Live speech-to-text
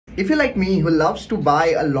If you're like me who loves to buy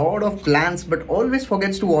a lot of plants but always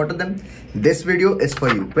forgets to water them, this video is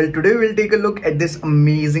for you. Well, today we'll take a look at this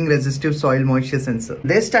amazing resistive soil moisture sensor.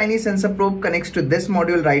 This tiny sensor probe connects to this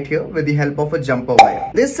module right here with the help of a jumper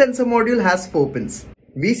wire. This sensor module has 4 pins: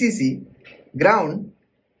 VCC, ground,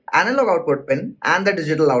 analog output pin and the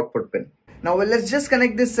digital output pin. Now let's just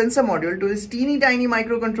connect this sensor module to this teeny tiny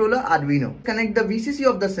microcontroller Arduino. Connect the VCC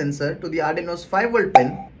of the sensor to the Arduino's 5V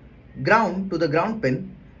pin, ground to the ground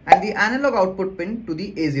pin and the analog output pin to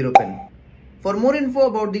the A0 pin. For more info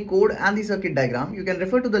about the code and the circuit diagram, you can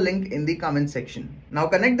refer to the link in the comment section. Now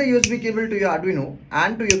connect the USB cable to your Arduino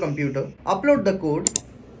and to your computer, upload the code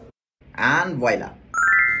and voila.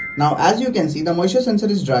 Now as you can see, the moisture sensor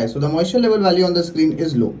is dry, so the moisture level value on the screen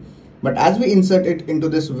is low. But as we insert it into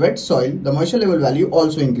this wet soil, the moisture level value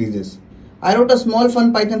also increases. I wrote a small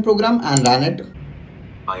fun Python program and ran it.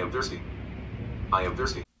 I am thirsty. I am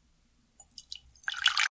thirsty.